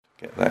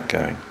Get that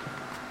going.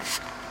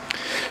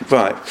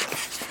 Right.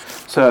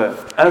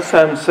 So, as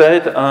Sam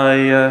said,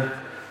 I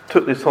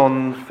took this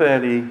on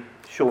fairly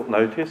short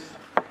notice,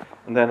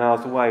 and then I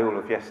was away all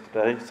of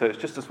yesterday, so it's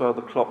just as well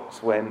the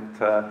clocks went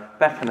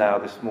back an hour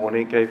this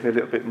morning. It gave me a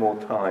little bit more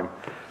time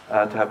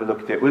to have a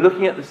look at it. We're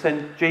looking at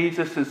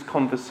Jesus'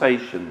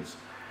 conversations,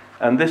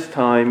 and this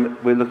time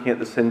we're looking at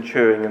the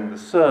centurion and the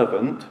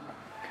servant,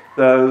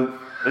 though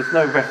there's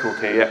no record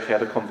here he actually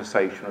had a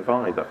conversation with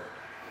either.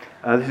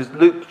 This is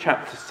Luke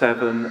chapter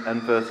 7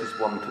 and verses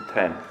 1 to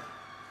 10.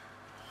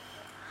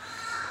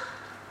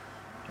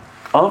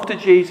 After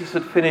Jesus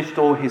had finished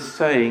all his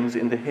sayings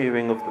in the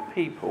hearing of the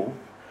people,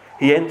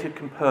 he entered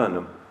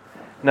Capernaum.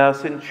 Now a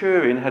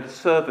centurion had a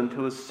servant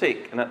who was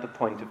sick and at the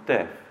point of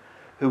death,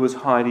 who was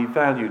highly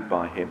valued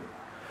by him.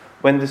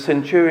 When the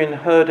centurion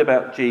heard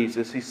about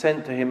Jesus, he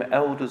sent to him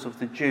elders of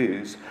the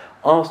Jews,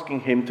 asking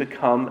him to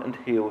come and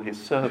heal his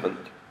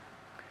servant.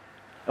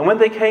 And when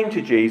they came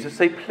to Jesus,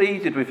 they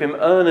pleaded with him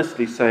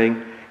earnestly,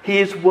 saying, "He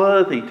is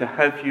worthy to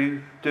have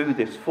you do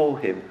this for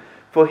him,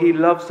 for he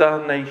loves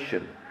our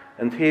nation,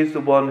 and he is the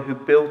one who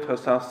built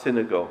us our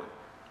synagogue."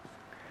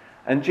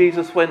 And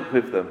Jesus went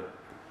with them.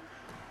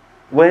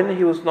 When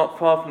he was not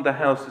far from the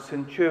house, the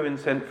centurion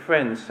sent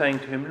friends, saying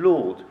to him,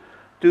 "Lord,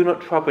 do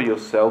not trouble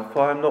yourself,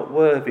 for I am not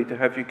worthy to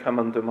have you come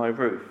under my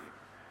roof.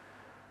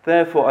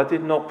 Therefore I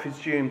did not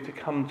presume to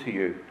come to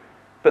you,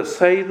 but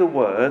say the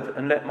word,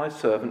 and let my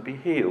servant be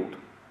healed.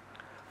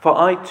 For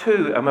I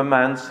too am a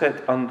man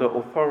set under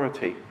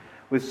authority,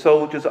 with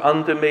soldiers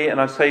under me,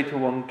 and I say to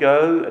one,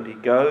 'Go,' and he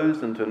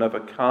goes, and to another,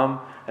 'Come,'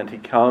 and he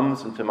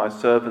comes, and to my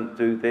servant,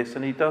 'Do this,'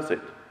 and he does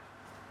it."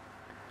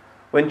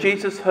 When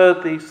Jesus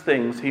heard these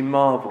things, he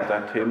marveled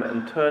at him,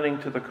 and turning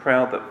to the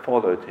crowd that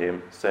followed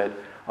him, said,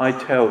 "I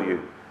tell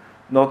you,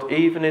 not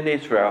even in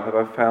Israel have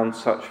I found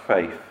such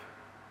faith."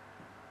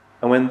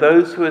 And when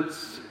those who had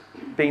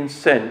been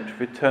sent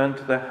returned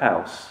to the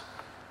house,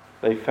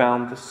 they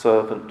found the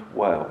servant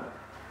well.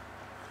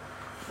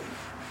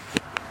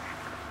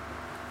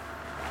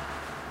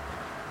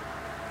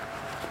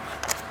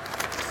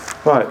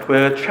 Right,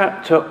 we're a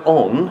chapter and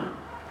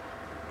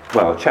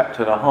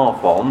a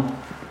half on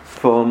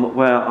from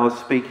where I was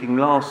speaking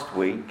last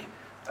week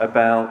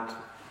about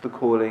the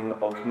calling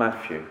of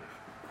Matthew.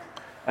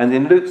 And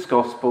in Luke's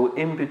Gospel,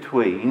 in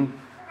between,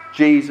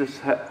 Jesus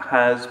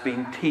has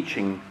been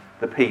teaching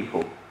the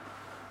people,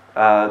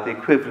 the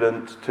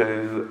equivalent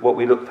to what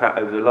we looked at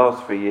over the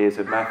last 3 years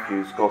of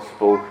Matthew's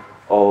Gospel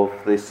of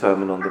the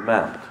Sermon on the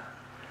Mount.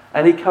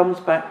 And he comes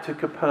back to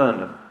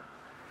Capernaum.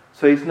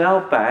 So he's now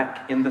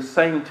back in the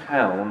same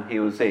town he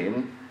was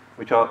in,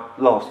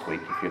 last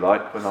week, if you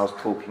like, when I was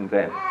talking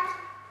then.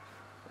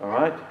 All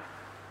right?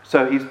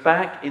 So he's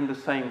back in the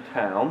same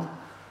town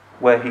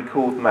where he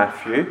called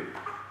Matthew,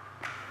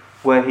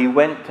 where he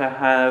went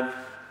to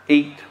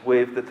eat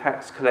with the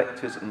tax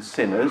collectors and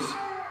sinners,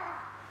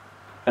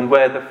 and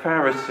where the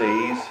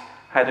Pharisees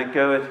had a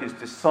go at his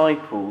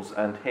disciples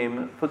and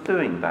him for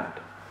doing that.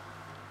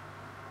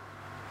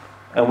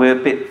 And we're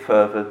a bit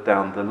further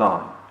down the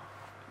line.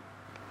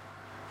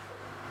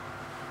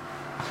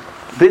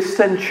 This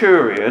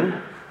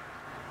centurion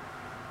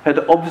had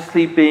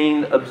obviously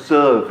been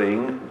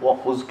observing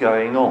what was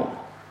going on.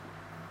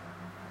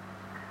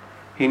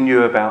 He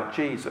knew about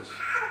Jesus.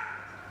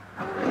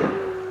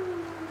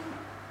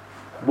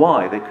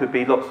 Why? There could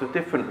be lots of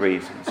different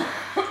reasons.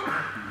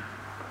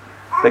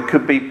 There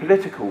could be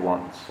political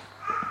ones.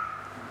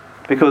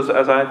 Because,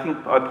 as I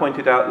think I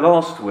pointed out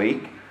last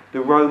week,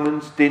 the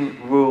Romans didn't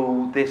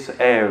rule this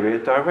area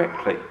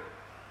directly.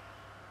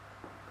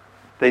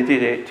 They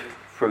did it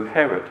through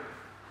Herod.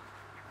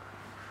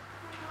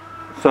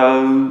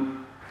 So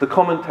the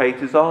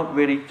commentators aren't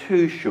really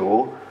too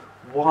sure,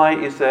 why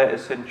is there a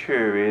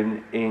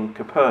centurion in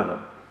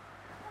Capernaum?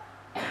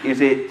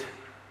 Is it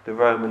the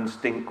Romans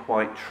didn't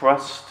quite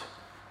trust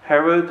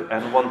Herod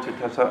and wanted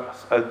to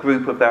have a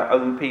group of their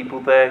own people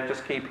there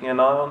just keeping an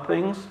eye on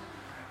things?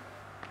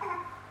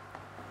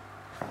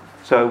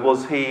 So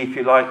was he, if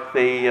you like,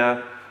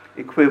 the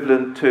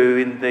equivalent to,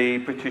 in the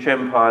British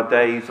Empire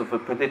days, of a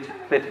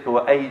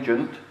political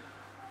agent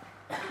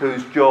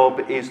whose job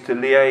is to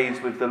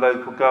liaise with the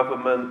local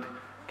government,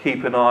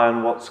 keep an eye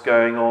on what's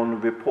going on,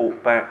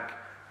 report back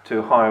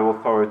to higher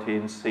authority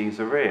in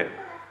Caesarea?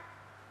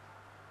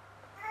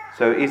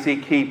 So is he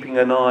keeping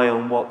an eye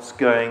on what's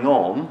going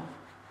on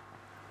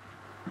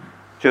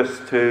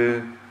just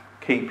to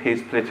keep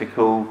his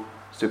political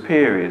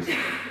superiors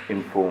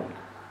informed?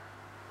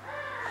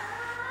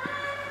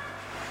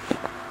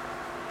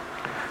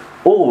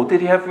 Or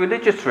did he have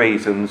religious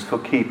reasons for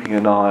keeping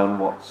an eye on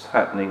what's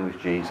happening with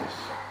Jesus?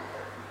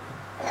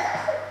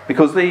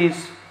 Because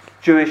these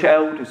Jewish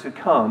elders who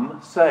come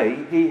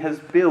say, "He has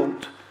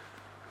built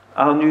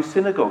our new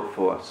synagogue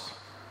for us."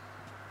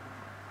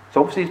 So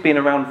obviously he's been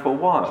around for a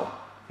while.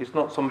 He's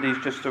not somebody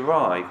who's just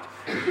arrived.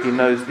 He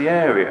knows the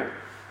area.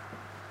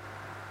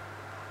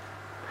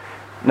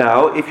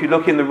 Now, if you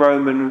look in the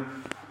Roman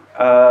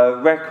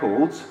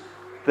records,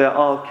 there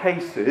are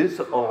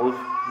cases of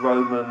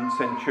Roman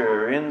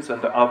centurions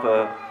and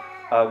other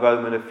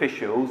Roman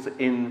officials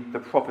in the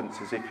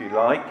provinces, if you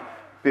like,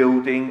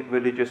 building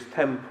religious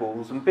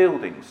temples and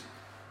buildings.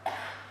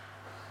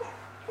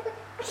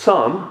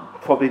 Some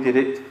probably did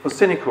it for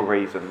cynical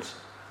reasons,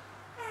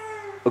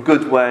 a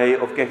good way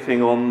of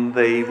getting on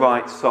the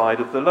right side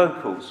of the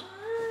locals.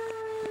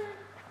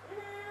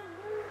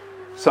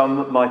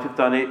 Some might have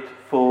done it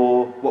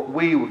for what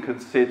we would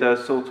consider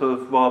sort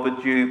of rather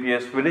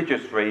dubious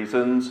religious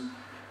reasons.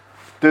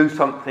 Do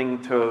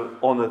something to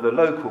honour the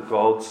local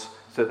gods,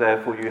 so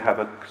therefore you have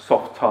a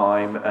soft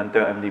time and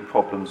don't have any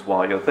problems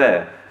while you're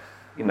there.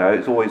 You know,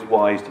 it's always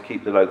wise to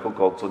keep the local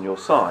gods on your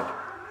side.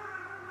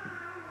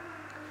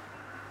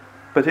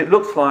 But it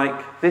looks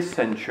like this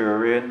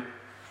centurion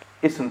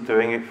isn't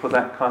doing it for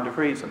that kind of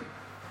reason.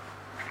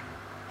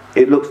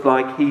 It looks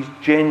like he's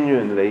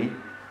genuinely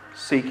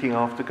seeking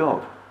after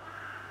God.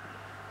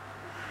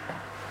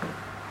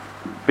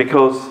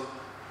 Because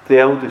the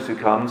elders who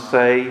come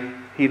say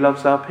he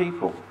loves our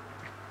people.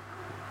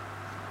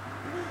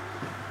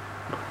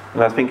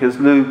 And I think as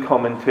Lou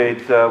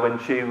commented when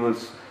she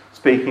was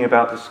speaking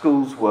about the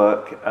school's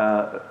work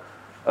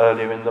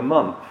earlier in the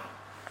month,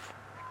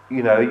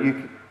 you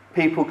know,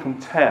 people can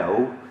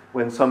tell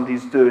when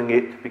somebody's doing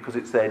it because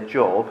it's their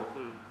job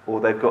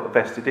or they've got a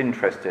vested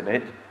interest in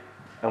it,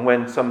 and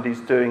when somebody's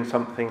doing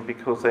something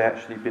because they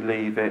actually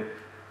believe it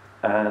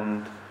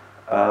and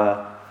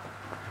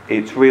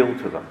it's real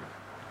to them.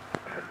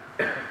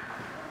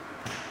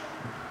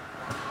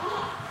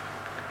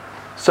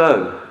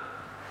 So,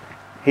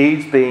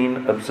 he's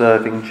been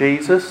observing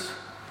Jesus.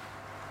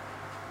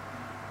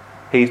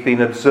 He's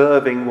been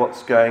observing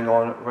what's going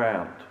on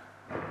around.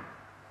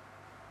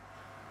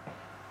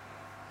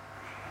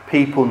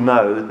 People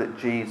know that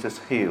Jesus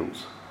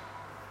heals.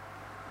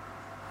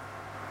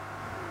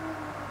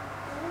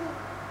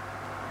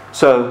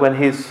 So when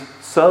his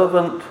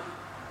servant,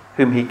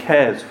 whom he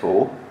cares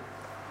for,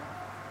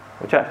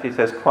 which actually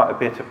says quite a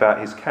bit about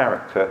his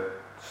character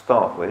to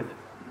start with,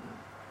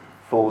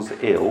 falls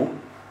ill,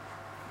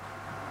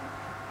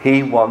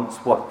 he wants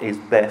what is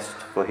best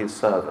for his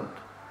servant.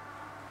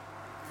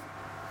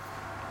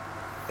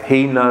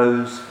 He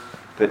knows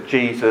that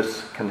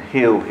Jesus can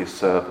heal his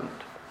servant.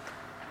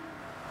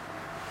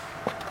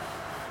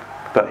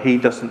 But he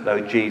doesn't know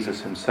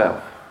Jesus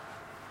himself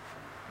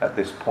at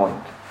this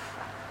point.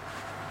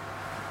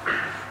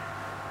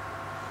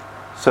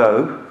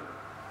 So,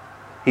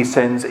 he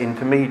sends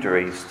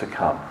intermediaries to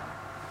come.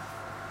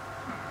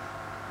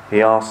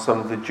 He asks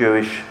some of the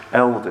Jewish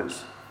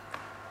elders,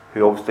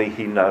 who obviously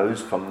he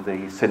knows from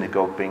the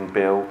synagogue being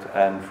built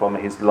and from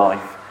his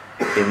life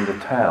in the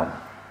town.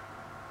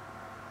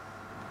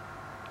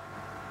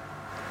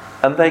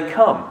 And they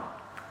come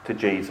to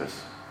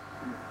Jesus.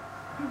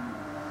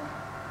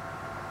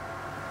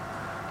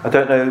 I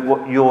don't know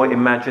what your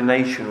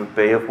imagination would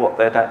be of what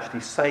they'd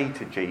actually say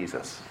to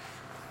Jesus,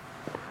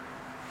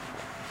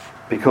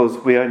 because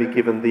we're only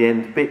given the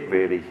end bit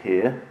really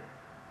here.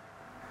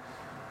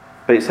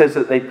 But it says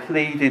that they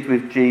pleaded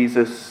with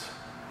Jesus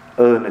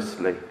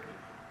earnestly.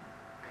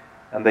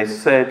 And they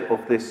said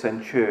of this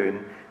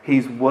centurion,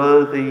 he's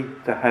worthy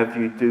to have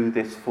you do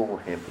this for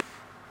him.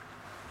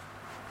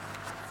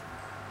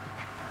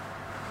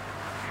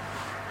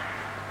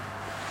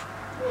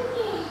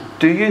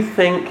 Do you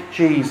think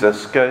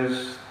Jesus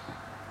goes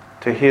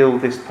to heal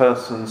this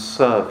person's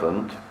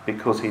servant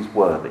because he's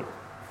worthy?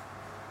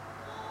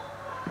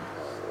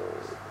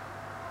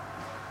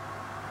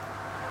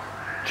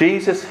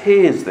 Jesus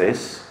hears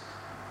this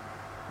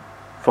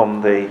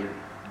from the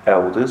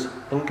elders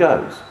and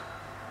goes.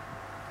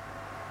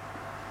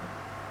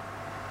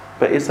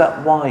 But is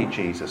that why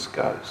Jesus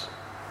goes?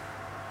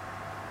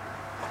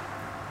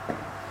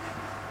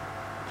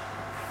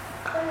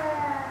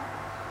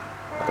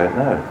 I don't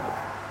know.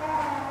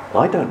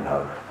 I don't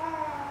know.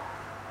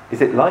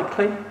 Is it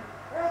likely?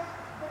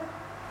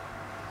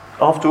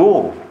 After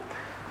all,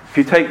 if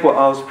you take what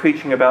I was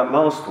preaching about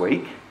last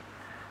week,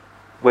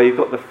 where you've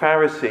got the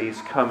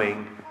Pharisees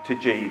coming to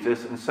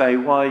Jesus and say,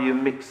 why are you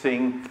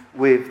mixing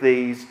with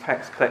these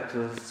tax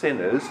collectors and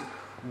sinners?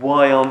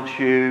 Why aren't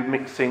you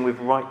mixing with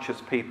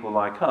righteous people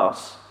like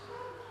us?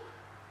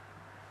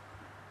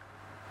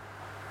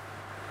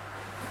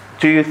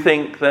 Do you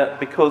think that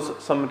because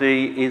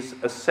somebody is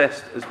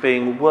assessed as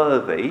being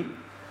worthy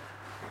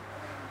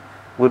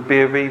would be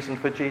a reason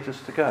for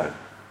Jesus to go?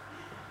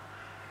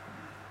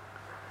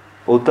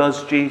 Or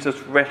does Jesus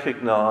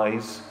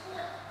recognise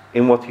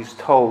in what he's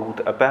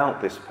told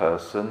about this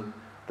person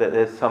that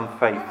there's some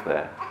faith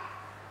there?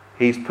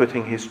 He's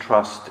putting his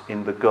trust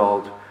in the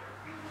God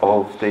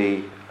of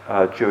the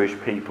Jewish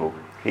people.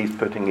 He's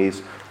putting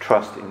his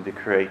trust in the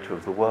creator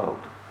of the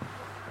world.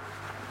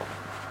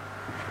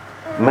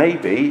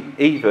 Maybe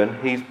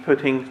even he's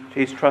putting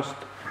his trust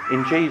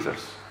in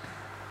Jesus.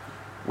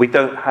 We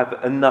don't have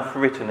enough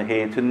written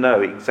here to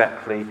know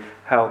exactly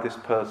how this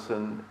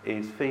person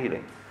is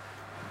feeling.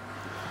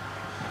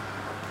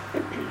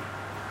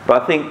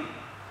 But I think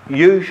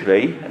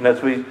usually, and as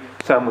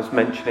Sam was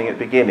mentioning at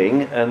the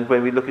beginning, and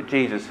when we look at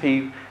Jesus,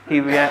 he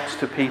reacts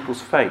to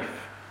people's faith,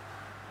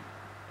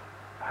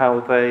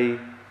 how they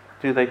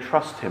do they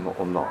trust him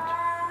or not?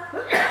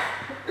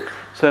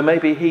 So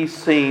maybe he's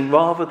seen,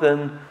 rather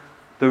than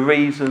the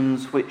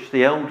reasons which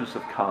the elders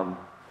have come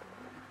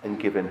and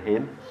given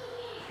him,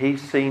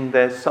 he's seen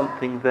there's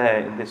something there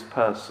in this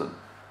person.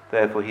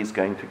 Therefore he's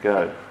going to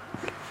go.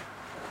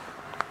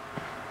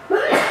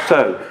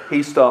 So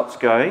he starts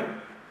going.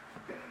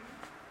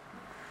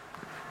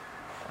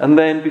 And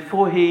then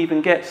before he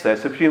even gets there,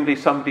 so presumably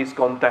somebody's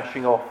gone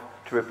dashing off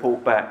to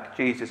report back,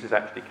 Jesus is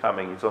actually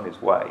coming, he's on his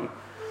way.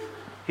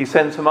 He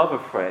sends some other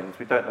friends,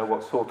 we don't know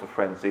what sort of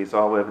friends these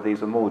are, whether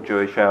these are more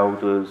Jewish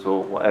elders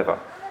or whatever,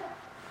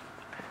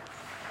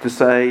 to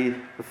say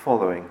the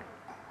following: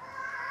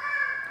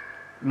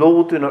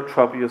 Lord, do not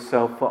trouble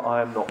yourself, for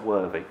I am not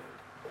worthy.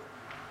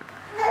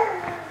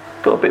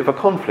 Got a bit of a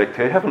conflict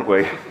here, haven't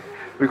we?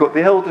 We've got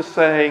the elders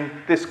saying,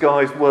 this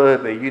guy's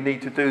worthy, you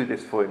need to do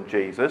this for him,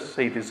 Jesus,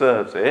 he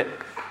deserves it.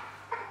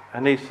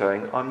 And he's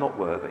saying, I'm not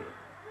worthy.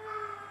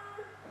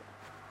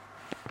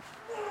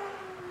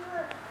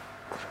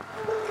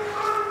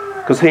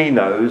 Because he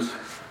knows,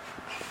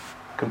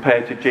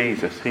 compared to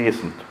Jesus, he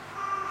isn't.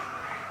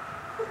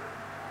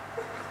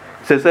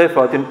 He says,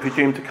 therefore I didn't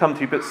presume to come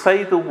to you, but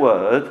say the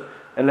word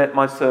and let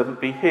my servant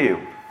be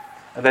healed.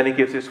 And then he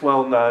gives this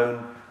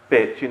well-known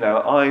bit,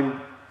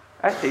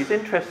 Actually, it's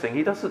interesting.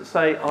 He doesn't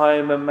say, I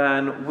am a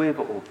man with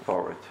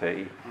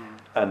authority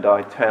and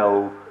I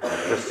tell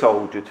the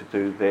soldier to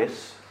do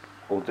this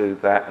or do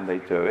that and they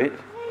do it.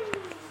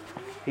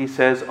 He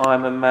says,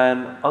 I'm a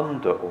man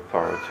under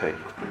authority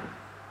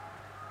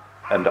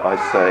and I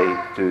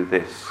say, do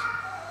this,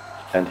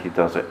 and he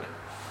does it.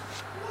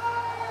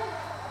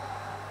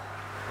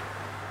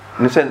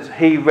 In a sense,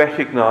 he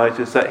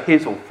recognises that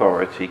his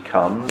authority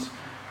comes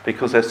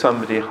because there's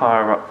somebody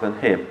higher up than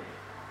him.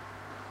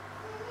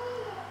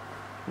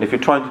 And if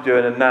you're trying to do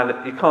an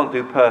analogy, you can't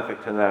do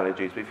perfect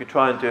analogies, but if you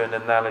try and do an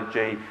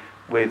analogy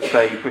with,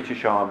 say,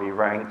 British Army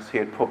ranks,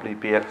 he'd probably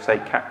be at, say,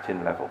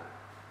 captain level.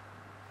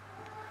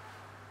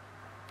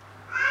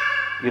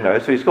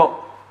 So he's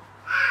got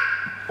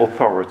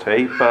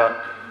authority,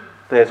 but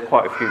there's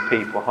quite a few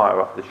people higher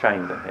up the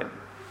chain than him.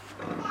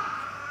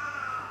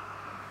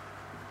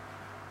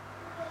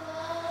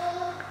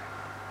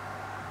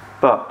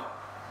 But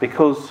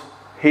because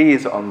he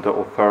is under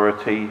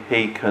authority,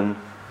 he can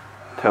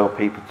tell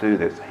people to do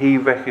this. He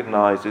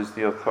recognises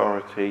the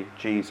authority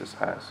Jesus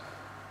has.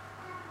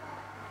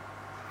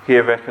 He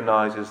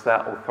recognises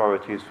that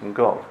authority is from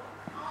God.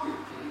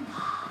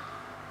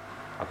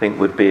 I think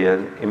would be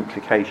an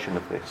implication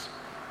of this.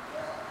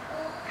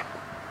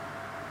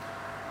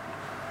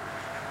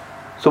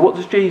 So what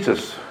does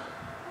Jesus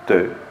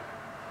do?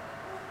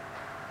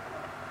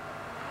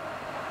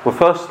 Well,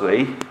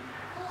 firstly,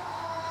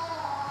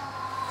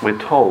 we're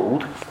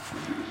told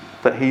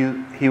that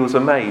he was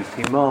amazed,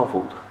 he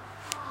marvelled.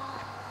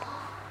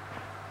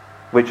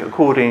 Which,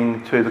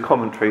 according to the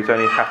commentaries,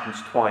 only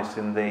happens twice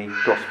in the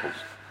Gospels.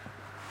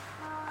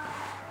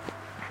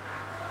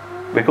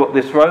 We've got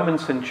this Roman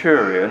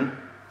centurion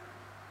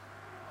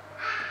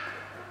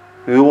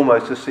who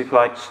almost, as if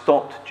like,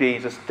 stopped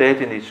Jesus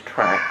dead in his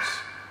tracks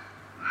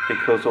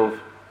because of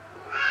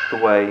the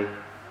way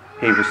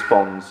he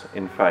responds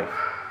in faith.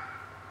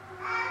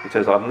 He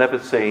says, I've never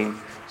seen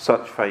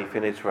such faith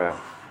in Israel.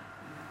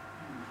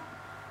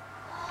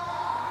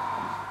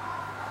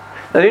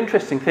 Now, the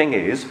interesting thing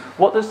is,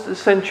 what does the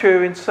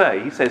centurion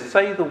say? He says,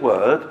 say the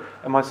word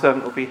and my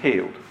servant will be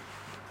healed.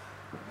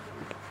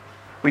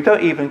 We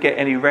don't even get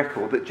any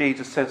record that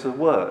Jesus says a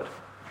word.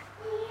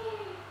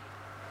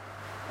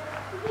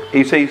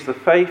 He sees the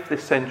faith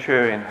this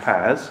centurion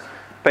has.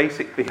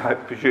 Basically, I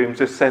presume,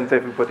 just sends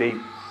everybody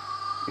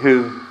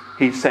who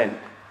he sent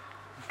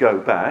go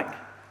back.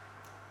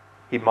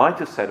 He might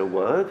have said a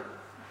word.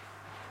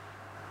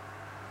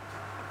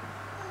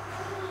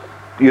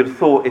 You'd have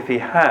thought if he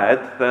had,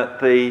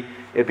 that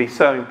it'd be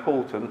so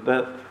important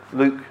that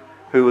Luke,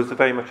 who was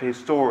very much a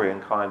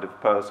historian kind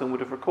of person, would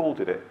have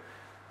recorded it.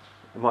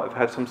 It might have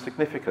had some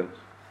significance.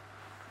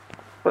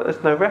 But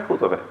there's no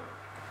record of it.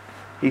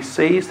 He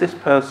sees this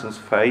person's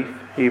faith,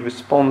 he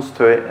responds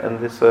to it, and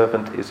the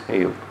servant is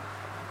healed.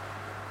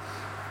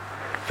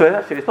 So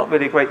actually, it's not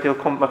really a great deal,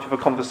 much of a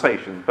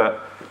conversation,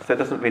 but so it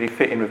doesn't really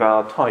fit in with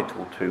our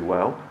title too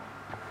well.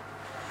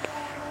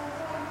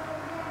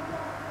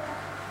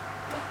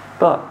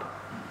 But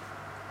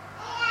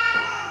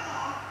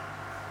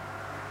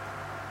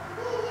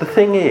the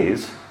thing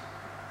is,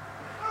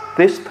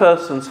 this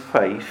person's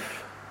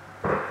faith,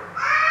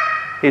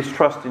 his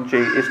trust in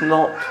Jesus, is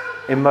not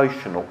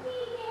emotional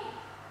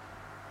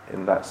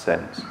in that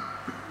sense.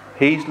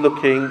 He's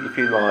looking, if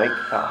you like,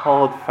 at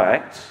hard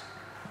facts.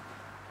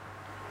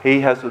 He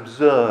has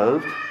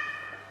observed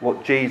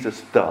what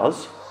Jesus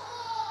does,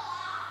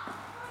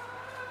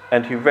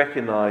 and he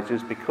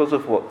recognises because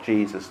of what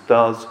Jesus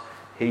does,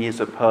 he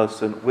is a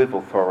person with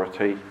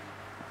authority,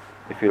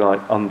 if you like,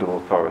 under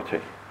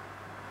authority.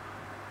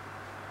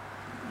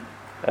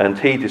 And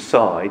he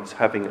decides,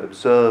 having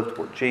observed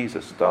what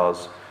Jesus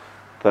does,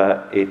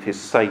 that it is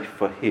safe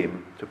for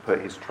him to put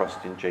his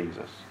trust in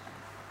Jesus.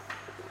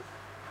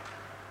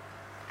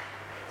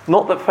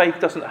 Not that faith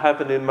doesn't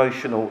have an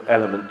emotional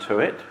element to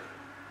it,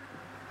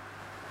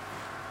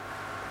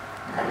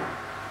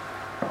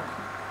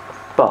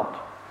 but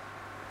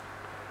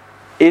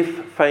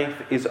if faith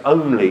is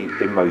only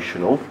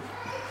emotional,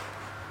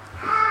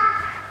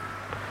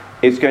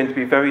 it's going to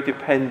be very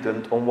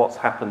dependent on what's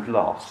happened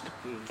last.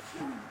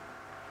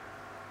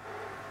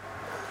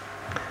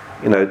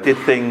 You know, did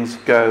things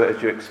go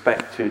as you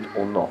expected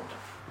or not?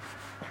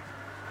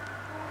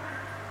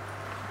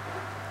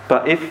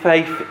 But if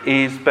faith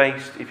is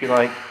based, if you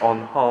like,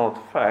 on hard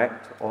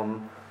fact,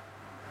 on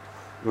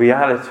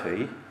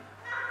reality,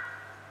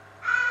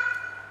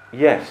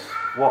 yes,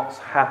 what's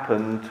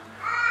happened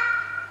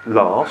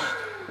last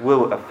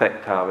will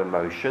affect our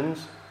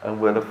emotions and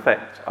will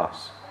affect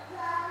us.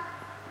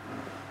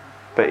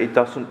 But it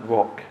doesn't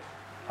rock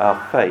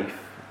our faith,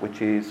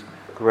 which is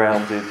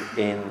grounded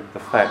in the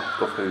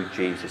fact of who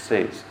Jesus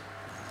is.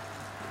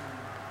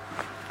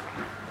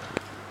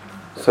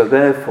 So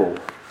therefore,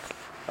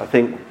 I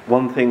think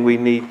one thing we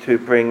need to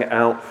bring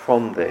out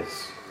from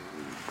this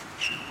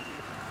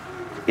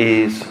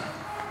is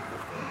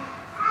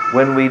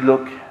when we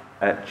look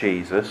at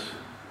Jesus,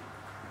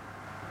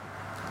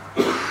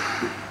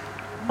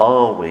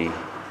 are we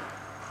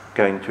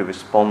going to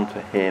respond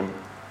to him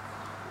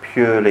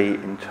purely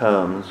in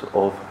terms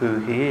of who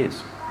he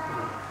is?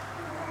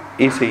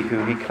 Is he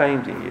who he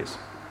claims he is?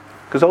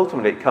 Because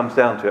ultimately it comes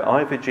down to it.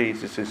 Either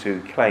Jesus is who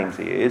he claims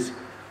he is,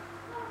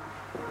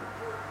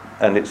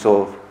 and it's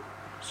of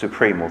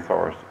supreme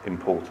authority,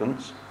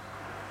 importance.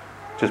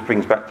 Just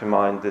brings back to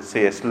mind the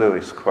C.S.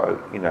 Lewis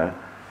quote, you know.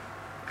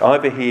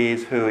 Either he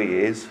is who he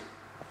is,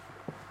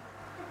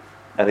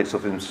 and it's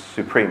of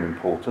supreme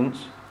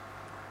importance,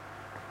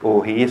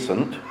 or he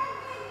isn't,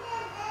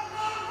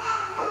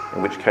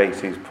 in which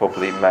case he's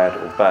probably mad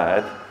or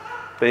bad.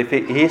 But if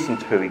he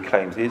isn't who he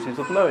claims he is, he's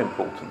of no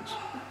importance.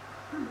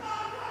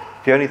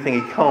 The only thing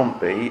he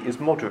can't be is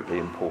moderately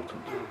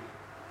important.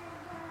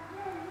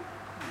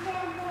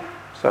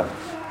 So,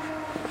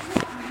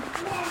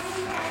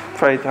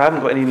 afraid I haven't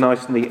got any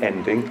nice neat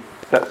ending.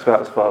 That's about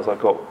as far as I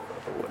got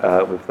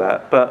with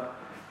that. But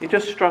it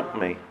just struck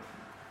me.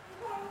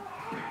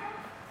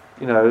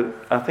 You know,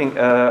 I think,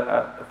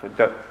 if you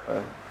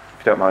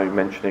don't mind me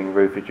mentioning,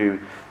 Ruth, you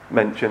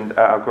mentioned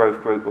at our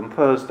growth group on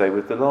Thursday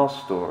with the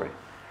last story.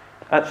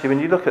 Actually, when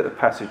you look at a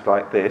passage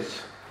like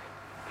this,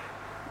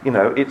 you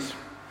know,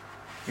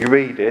 you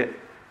read it,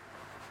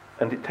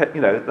 and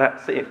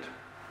that's it.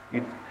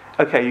 You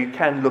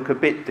can look a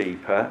bit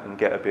deeper and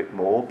get a bit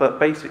more, but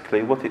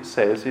basically what it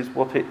says is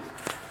what it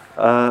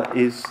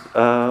is,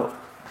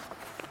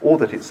 all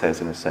that it says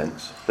in a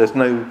sense. There's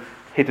no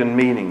hidden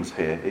meanings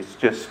here. It's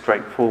just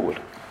straightforward.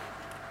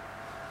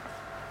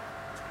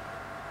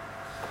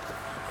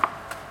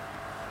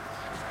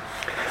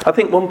 I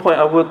think the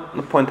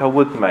point I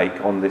would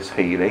make on this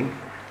healing,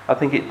 I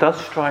think it does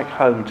strike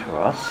home to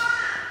us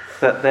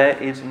that there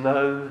is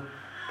no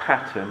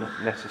pattern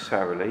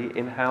necessarily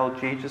in how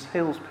Jesus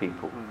heals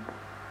people.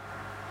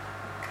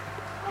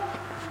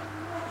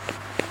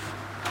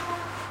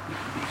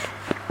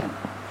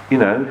 You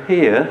know,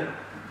 here,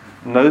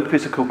 no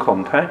physical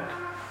contact,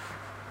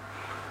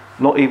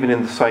 not even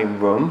in the same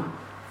room,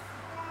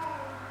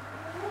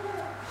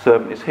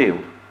 servant is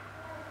healed.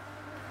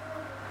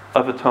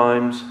 Other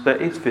times there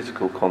is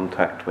physical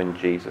contact when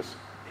Jesus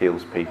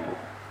heals people.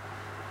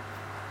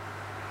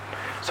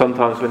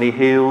 Sometimes when he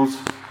heals,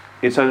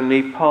 it's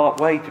only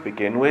part way to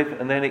begin with,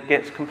 and then it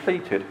gets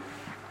completed.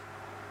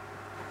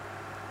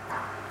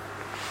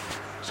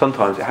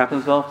 Sometimes it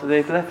happens after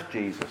they've left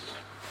Jesus.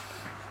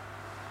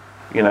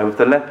 You know, with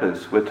the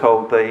lepers, we're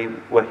told they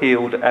were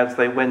healed as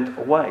they went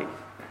away.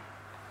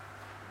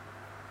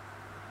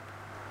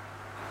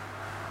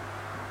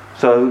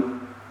 So,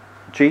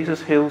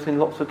 Jesus heals in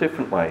lots of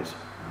different ways.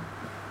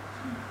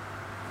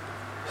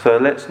 So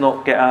let's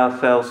not get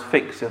ourselves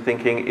fixed in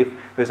thinking if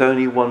there's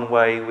only one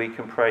way we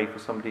can pray for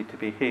somebody to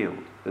be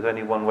healed. There's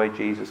only one way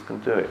Jesus can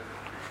do it.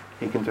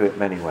 He can do it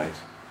many ways.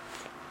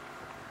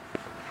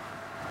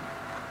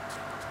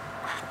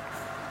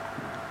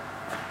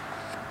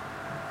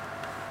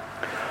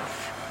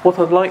 What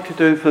I'd like to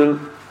do for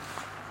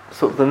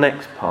sort of the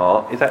next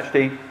part is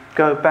actually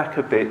go back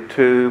a bit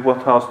to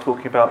what I was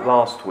talking about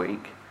last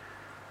week,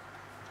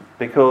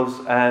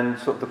 and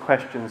sort of the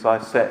questions I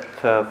set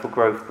for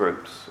growth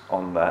groups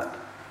on that.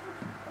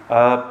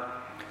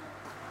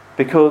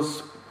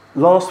 Because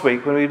last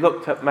week when we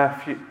looked at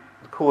Matthew,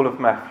 the call of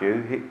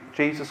Matthew,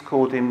 Jesus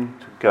called him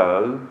to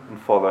go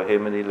and follow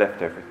him, and he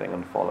left everything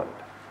and followed.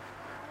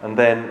 And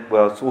then, I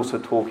was also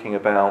talking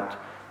about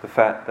the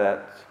fact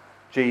that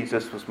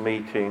Jesus was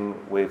meeting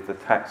with the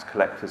tax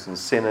collectors and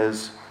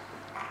sinners,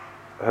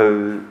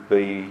 who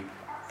the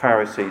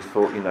Pharisees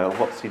thought,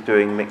 what's he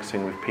doing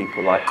mixing with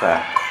people like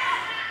that?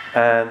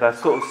 And I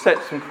sort of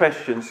set some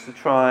questions to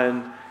try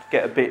and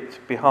get a bit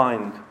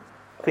behind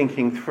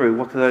thinking through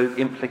what are those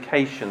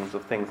implications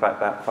of things like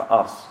that for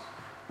us,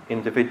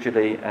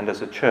 individually and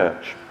as a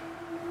church.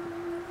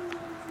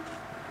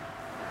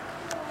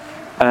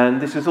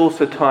 And this is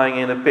also tying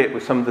in a bit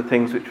with some of the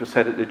things which were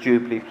said at the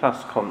Jubilee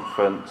Plus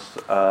conference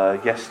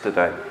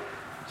yesterday.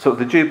 So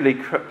the Jubilee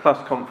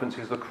Plus conference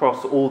is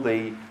across all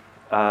the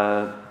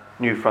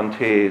New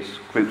Frontiers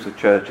groups of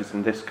churches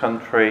in this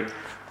country,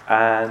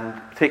 and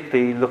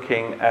particularly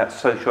looking at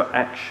social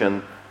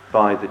action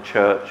by the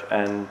church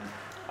and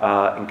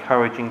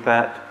encouraging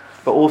that.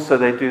 But also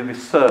they do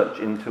research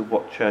into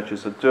what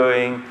churches are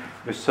doing,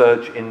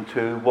 research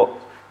into what,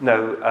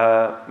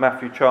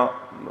 Martin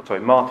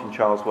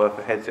Charlesworth,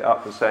 who heads it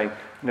up, was saying,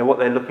 what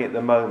they're looking at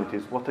the moment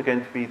is what are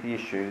going to be the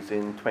issues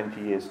in 20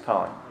 years'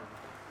 time.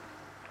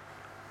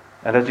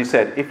 And as you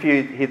said, if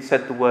he'd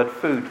said the word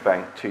food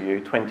bank to you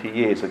 20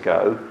 years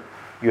ago,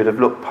 you'd have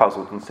looked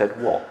puzzled and said,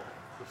 what?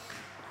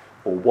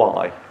 Or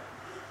why?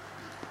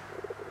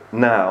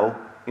 Now,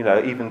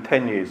 even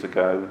 10 years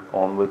ago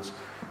onwards,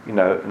 in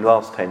the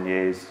last 10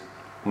 years,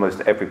 almost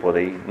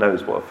everybody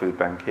knows what a food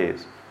bank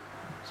is.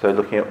 So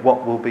looking at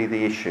what will be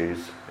the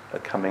issues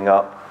coming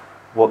up,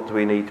 what do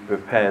we need to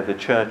prepare the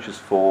churches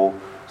for,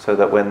 so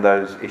that when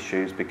those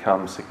issues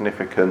become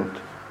significant,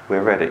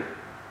 we're ready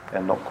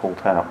and not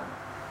caught out.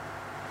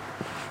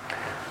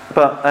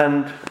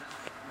 And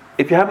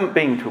if you haven't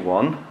been to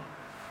one,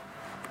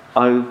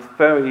 I would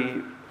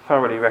very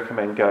thoroughly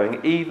recommend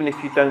going, even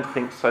if you don't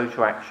think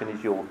social action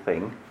is your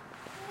thing,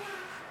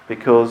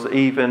 because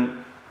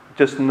even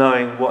just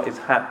knowing what is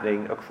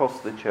happening across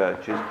the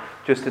churches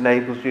just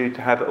enables you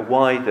to have a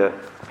wider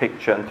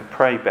picture and to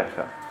pray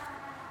better.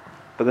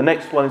 But the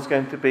next one is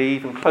going to be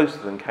even closer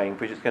than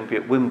Cambridge. It's going to be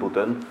at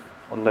Wimbledon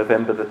on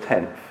November the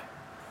 10th.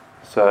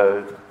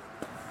 So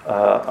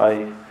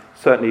I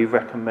certainly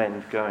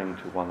recommend going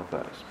to one of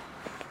those.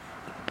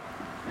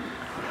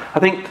 I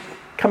think,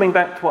 coming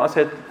back to what I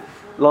said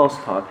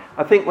last time,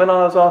 I think when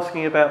I was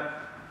asking about,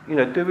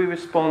 do we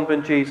respond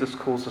when Jesus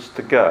calls us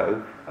to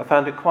go, I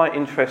found it quite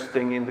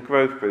interesting in the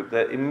growth group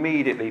that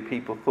immediately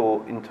people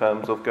thought in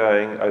terms of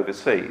going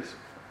overseas,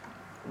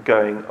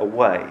 going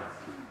away.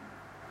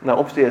 Now,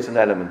 obviously there's an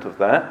element of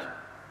that,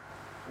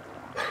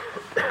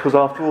 because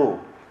after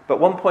all, but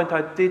one point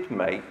I did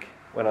make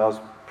when I was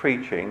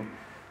preaching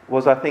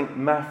was I think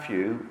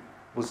Matthew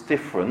was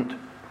different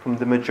from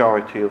the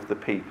majority of the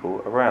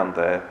people around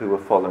there who were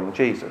following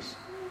Jesus,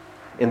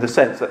 in the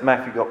sense that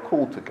Matthew got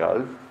called to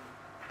go,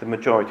 the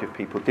majority of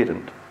people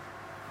didn't.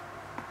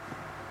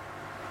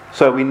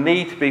 So we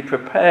need to be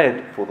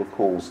prepared for the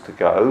calls to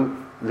go,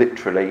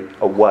 literally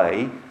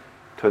away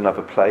to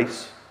another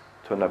place,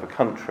 to another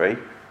country.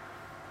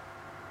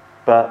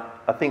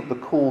 But I think the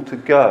call to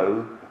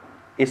go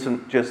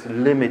isn't just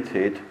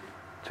limited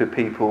to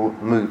people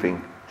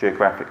moving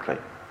geographically.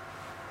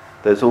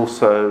 There's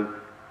also,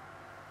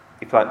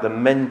 if like, the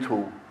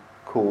mental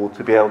call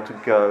to be able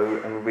to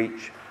go and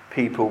reach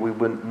people we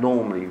wouldn't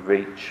normally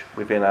reach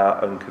within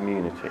our own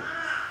community.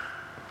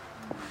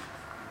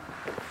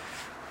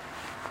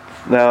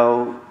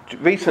 Now,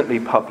 recently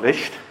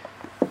published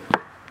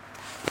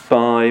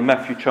by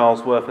Matthew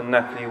Charlesworth and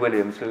Natalie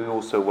Williams, who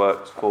also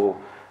works for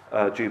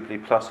Jubilee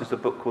Plus, is a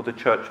book called The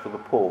Church for the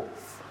Poor,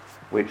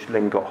 which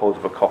Lynn got hold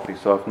of a copy,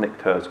 so I've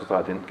nicked hers because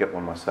I didn't get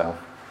one myself.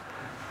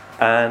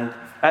 And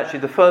actually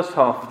the first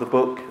half of the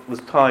book was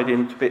tied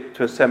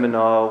into a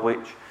seminar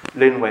which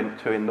Lynn went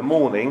to in the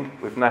morning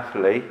with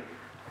Natalie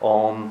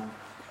on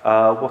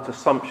what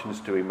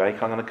assumptions do we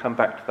make. I'm going to come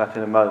back to that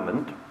in a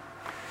moment.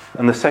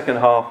 And the second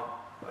half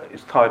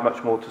is tied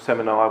much more to a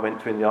seminar I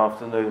went to in the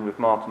afternoon with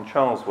Martin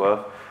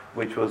Charlesworth,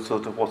 which was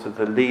sort of what are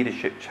the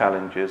leadership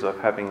challenges of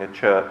having a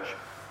church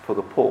for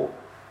the poor.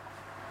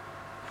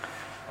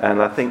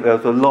 And I think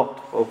there's a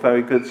lot of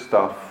very good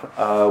stuff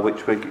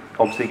which we're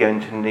obviously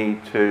going to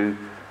need to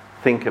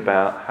think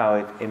about how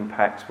it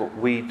impacts what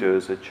we do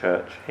as a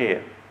church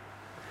here.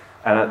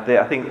 And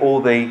I think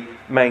all the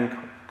main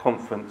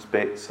conference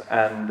bits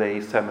and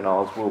the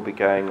seminars will be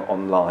going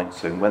online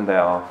soon. When they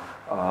are,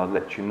 I'll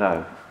let you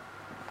know.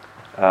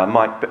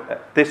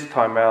 This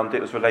time round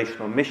it was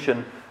Relational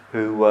Mission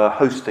who were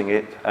hosting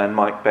it, and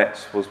Mike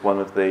Betts was one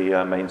of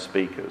the main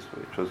speakers,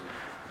 which was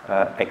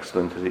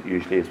excellent, as it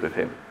usually is with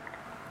him.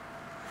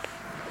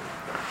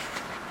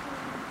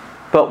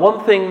 But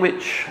one thing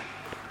which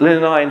Lynn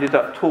and I ended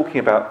up talking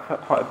about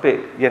quite a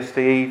bit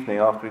yesterday evening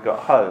after we got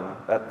home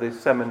at the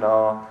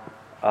seminar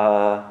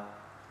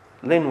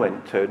Lynn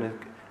went to,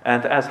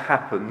 and as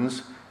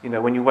happens,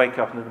 when you wake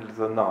up in the middle of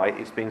the night,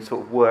 it's been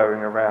sort of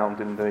whirring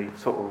around in the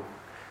sort of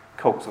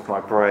cogs of my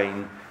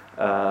brain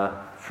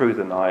through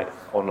the night,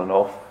 on and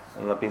off,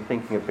 and I've been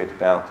thinking a bit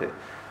about it.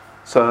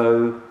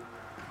 So,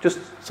 just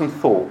some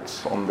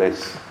thoughts on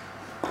this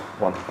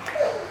one.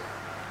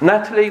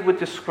 Natalie would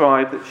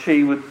describe that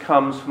she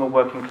comes from a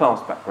working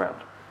class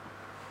background.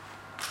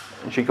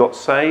 And she got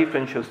saved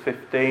when she was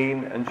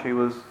 15, and she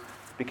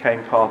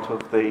became part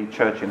of the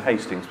church in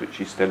Hastings, which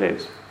she still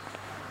is.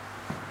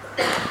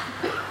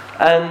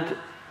 And,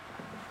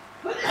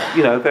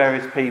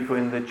 various people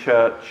in the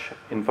church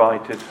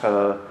invited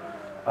her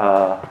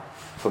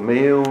for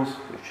meals,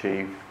 which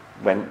she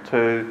went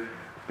to.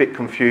 A bit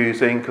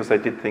confusing because they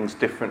did things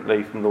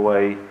differently from the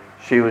way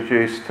she was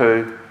used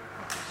to,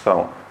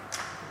 so on.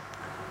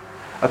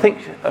 I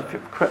think,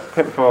 correct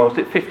me if I'm wrong, was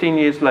it 15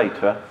 years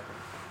later?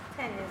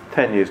 10 years.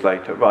 10 years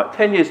later, right.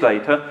 10 years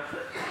later,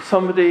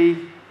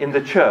 somebody in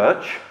the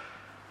church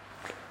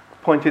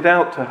pointed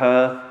out to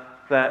her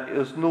that it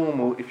was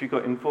normal if you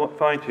got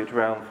invited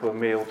round for a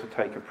meal to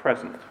take a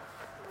present.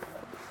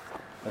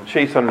 And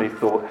she suddenly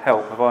thought,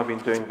 help, have I been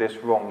doing this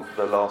wrong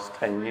for the last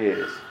 10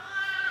 years?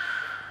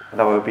 And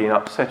have I been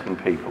upsetting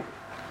people?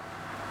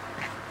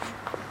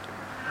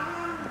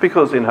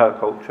 Because in her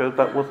culture,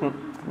 that wasn't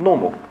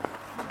normal.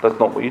 That's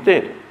not what you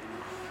did.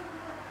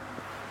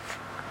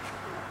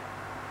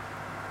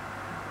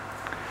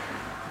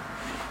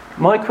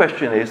 My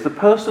question is, the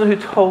person who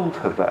told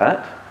her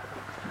that,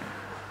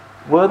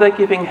 were they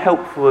giving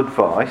helpful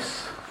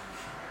advice,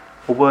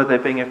 or were they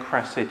being a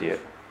crass idiot?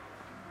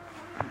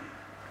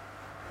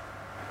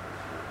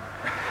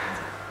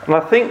 And I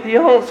think the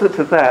answer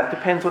to that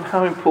depends on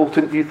how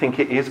important you think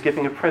it is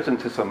giving a present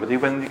to somebody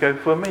when you go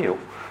for a meal.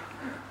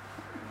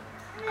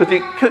 Because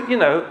it could,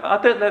 I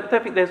don't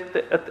think there's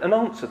an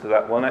answer to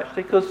that one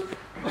actually, because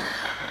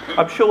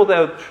I'm sure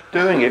they're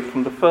doing it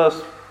from the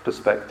first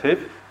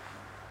perspective.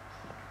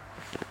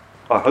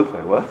 I hope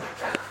they were.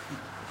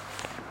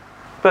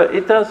 But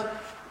it does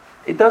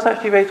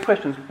actually raise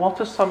questions. What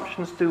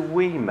assumptions do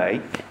we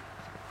make?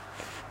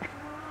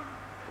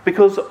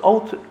 Because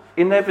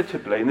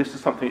inevitably, and this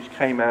is something which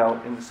came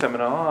out in the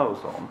seminar I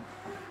was on,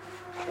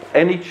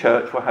 any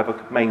church will have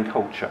a main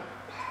culture.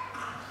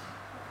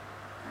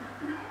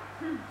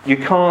 You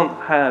can't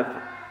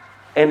have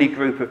any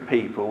group of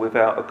people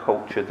without a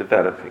culture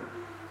developing.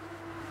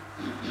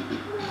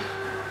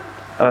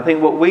 And I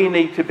think what we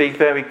need to be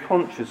very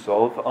conscious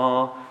of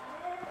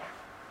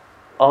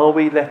are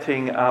we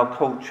letting our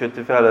culture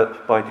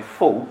develop by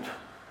default,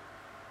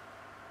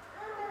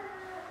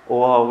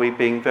 or are we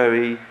being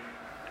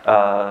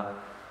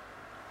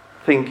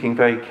thinking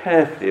very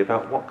carefully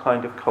about what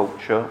kind of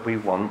culture we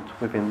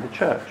want within the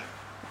church?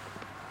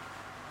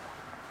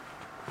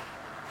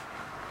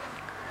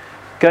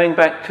 Going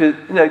back to,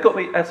 it got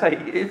me,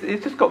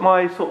 it's just got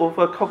my sort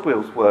of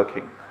cogwheels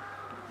working.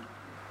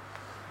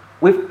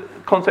 With the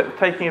concept of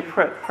taking a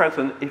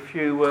present if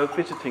you were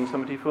visiting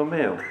somebody for a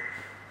meal.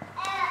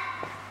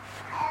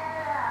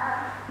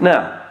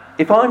 Now,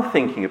 if I'm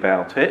thinking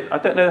about it, I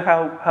don't know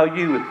how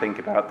you would think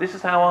about it. This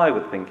is how I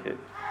would think it.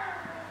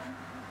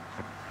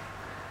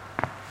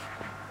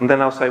 And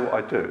then I'll say what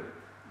I do.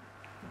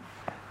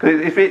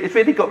 Because it's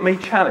really got me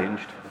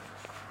challenged.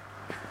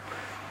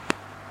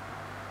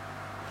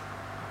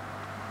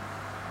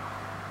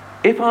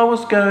 If I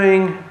was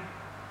going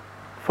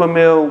for a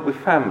meal with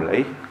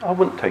family, I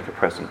wouldn't take a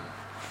present.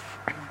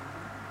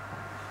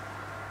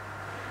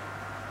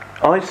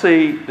 I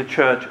see the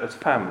church as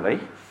family,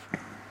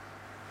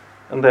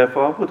 and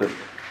therefore I wouldn't.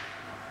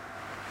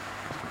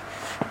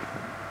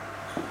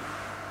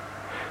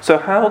 So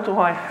how do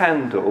I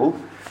handle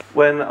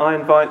when I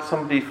invite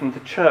somebody from the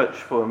church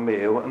for a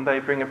meal and they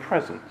bring a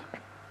present?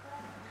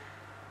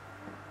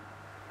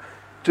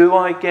 Do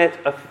I get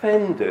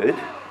offended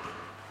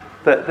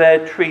that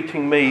they're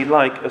treating me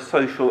like a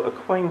social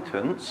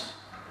acquaintance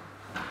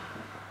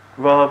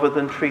rather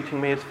than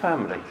treating me as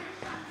family?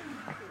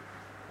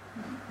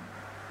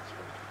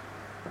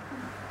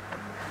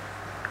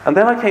 And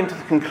then I came to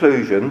the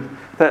conclusion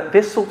that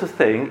this sort of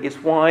thing is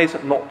wise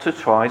not to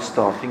try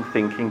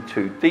thinking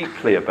too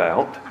deeply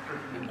about.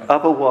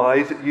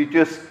 Otherwise, you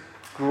just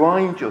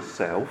grind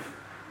yourself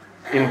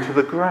into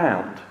the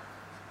ground.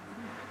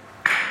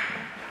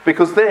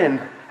 Because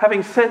then,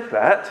 having said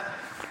that,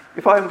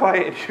 if I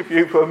invite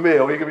you for a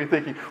meal, you're going to be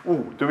thinking,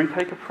 do we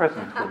take a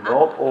present or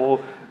not? Or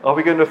are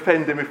we going to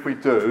offend him if we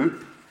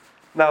do?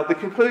 Now, the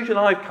conclusion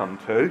I've come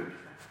to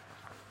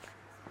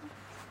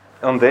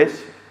on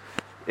this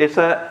is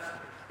that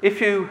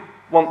if you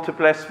want to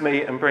bless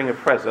me and bring a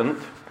present,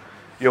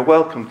 you're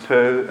welcome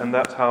to, and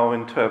that's how I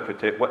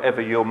interpret it,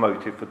 whatever your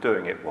motive for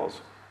doing it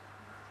was.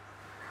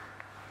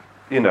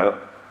 I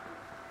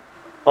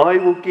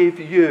will give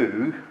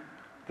you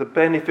the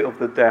benefit of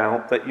the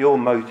doubt that your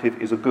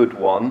motive is a good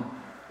one,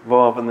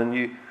 rather than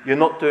you're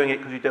not doing it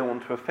because you don't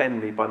want to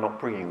offend me by not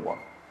bringing one.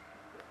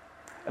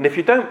 And if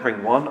you don't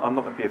bring one, I'm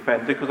not going to be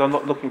offended because I'm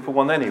not looking for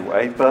one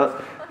anyway,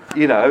 but,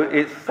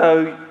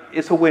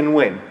 it's a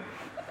win-win.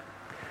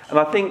 And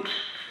I think,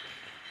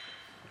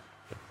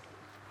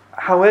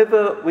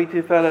 however we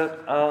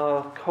develop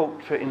our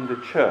culture in the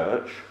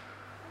church,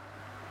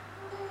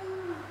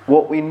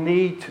 what we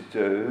need to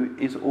do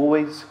is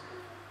always,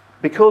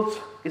 because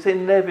it's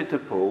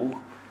inevitable,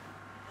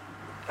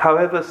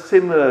 however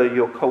similar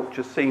your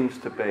culture seems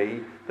to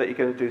be, that you're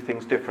going to do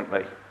things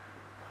differently.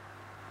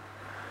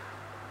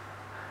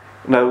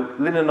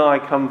 Lynn and I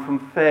come from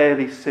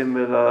fairly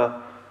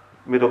similar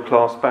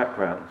middle-class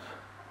backgrounds.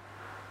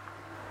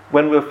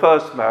 When we were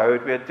first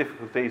married, we had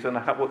difficulties on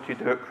what do you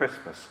do at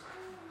Christmas.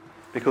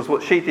 Because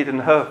what she did in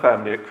her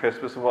family at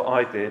Christmas and what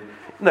I did,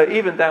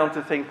 even down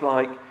to things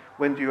like,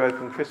 when do you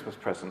open Christmas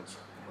presents?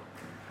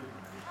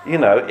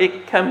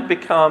 It can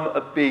become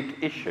a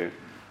big issue.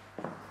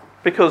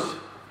 Because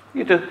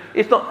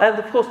it's not, and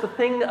of course the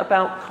thing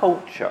about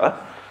culture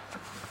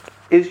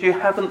is you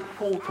haven't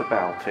thought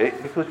about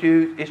it because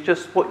it's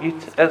just what you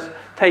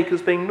take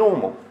as being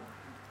normal.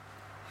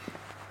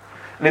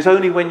 And it's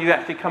only when you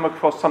actually come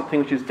across something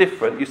which is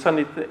different, you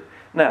suddenly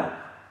now,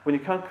 when you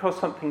come across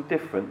something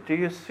different, do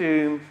you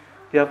assume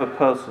the other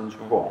person's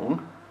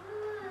wrong?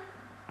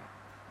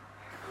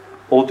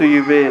 Or do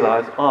you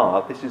realise,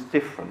 this is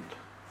different?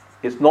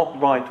 It's not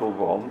right or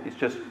wrong, it's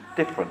just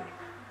different.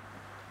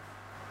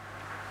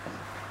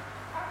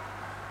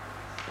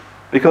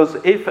 Because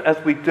if,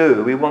 as we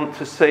do, we want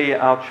to see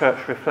our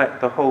church reflect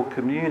the whole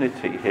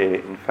community here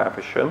in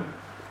Faversham,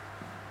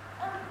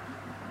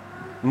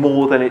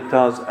 more than it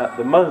does at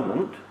the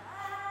moment,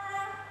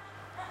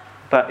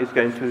 that is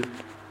going to,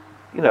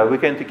 we're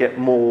going to get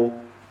more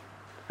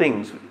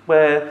things,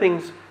 where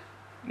things,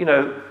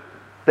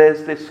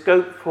 there's this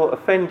scope for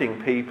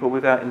offending people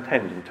without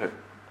intending to.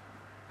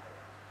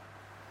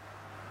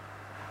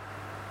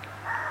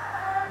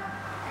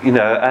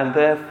 And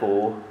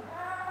therefore,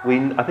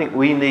 I think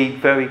we need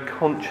very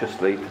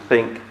consciously to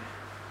think,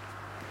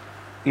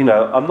 I'm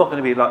not going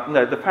to be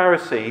like, the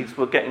Pharisees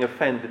were getting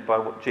offended by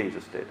what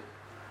Jesus did.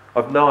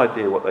 I've no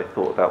idea what they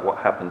thought about what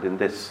happened in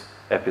this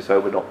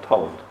episode, we're not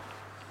told.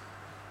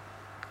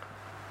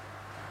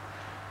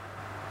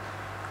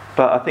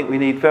 But I think we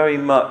need very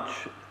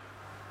much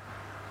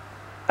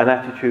an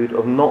attitude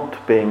of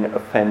not being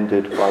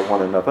offended by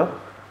one another.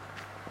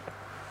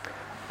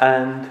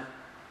 And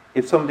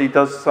if somebody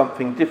does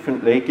something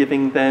differently,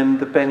 giving them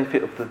the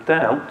benefit of the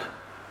doubt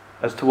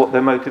as to what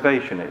their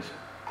motivation is.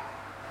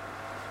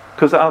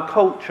 Because our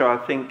culture, I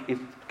think, is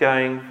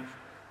going,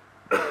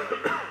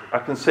 I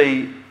can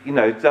see,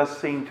 it does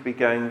seem to be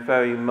going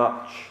very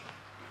much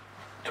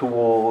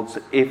towards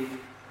if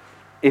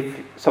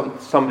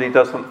somebody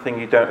does something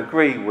you don't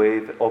agree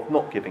with, of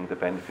not giving the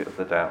benefit of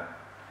the doubt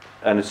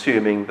and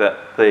assuming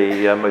that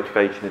the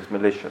motivation is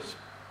malicious.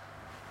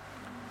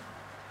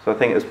 So I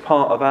think as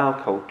part of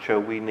our culture,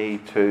 we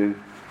need to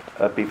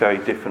be very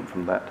different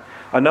from that.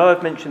 I know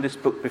I've mentioned this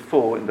book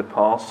before in the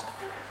past,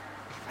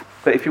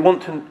 but if you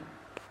want to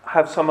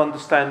have some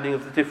understanding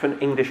of the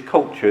different English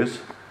cultures,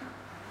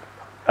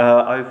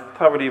 I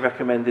thoroughly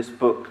recommend this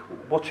book,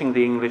 Watching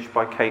the English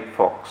by Kate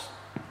Fox.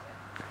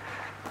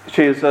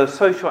 She is a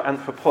social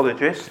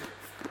anthropologist,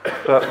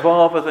 but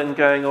rather than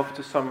going off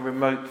to some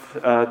remote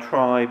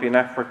tribe in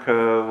Africa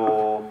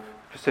or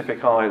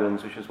Pacific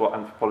Islands, which is what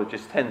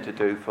anthropologists tend to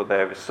do for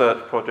their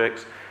research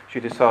projects, she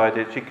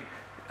decided,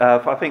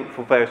 I think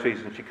for various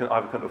reasons, she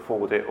either couldn't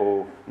afford it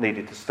or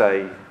needed to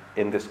stay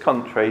in this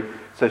country,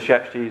 so she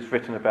actually has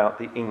written about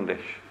the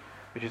English,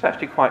 which is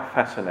actually quite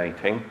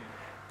fascinating,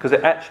 because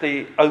it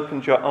actually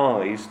opens your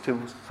eyes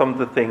to some of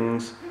the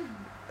things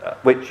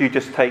which you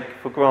just take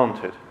for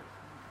granted.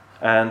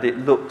 And it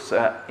looks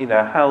at,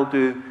 how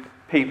do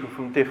people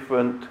from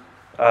different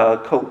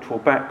cultural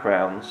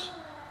backgrounds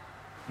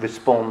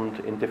respond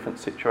in different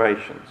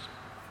situations.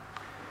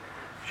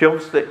 She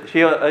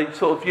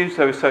sort of used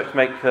her research to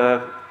make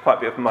quite a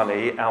bit of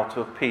money out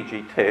of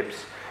PG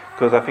Tips,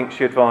 because I think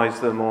she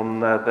advised them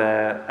on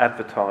their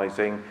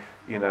advertising.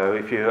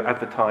 If you're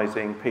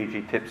advertising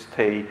PG Tips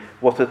tea,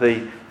 what are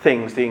the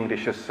things the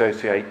English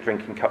associate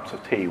drinking cups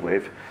of tea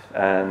with?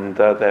 And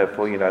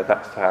therefore,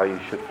 that's how you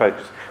should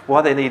focus.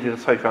 Why they needed a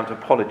social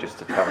anthropologist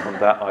to tell them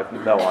that, I've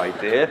no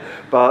idea.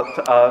 But,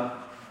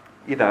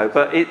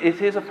 but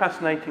it is a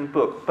fascinating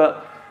book.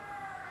 But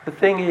the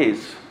thing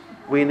is,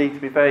 we need to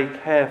be very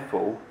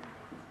careful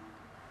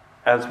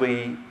as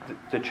the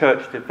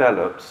church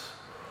develops,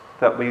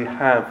 that we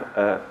have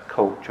a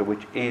culture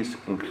which is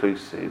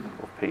inclusive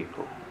of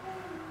people.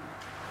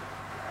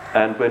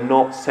 And we're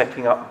not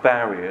setting up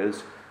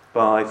barriers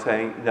by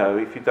saying, no,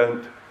 if you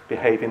don't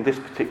behave in this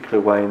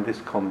particular way, in this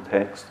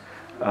context,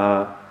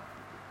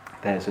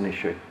 there's an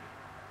issue.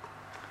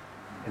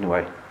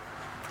 Anyway,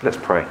 let's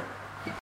pray.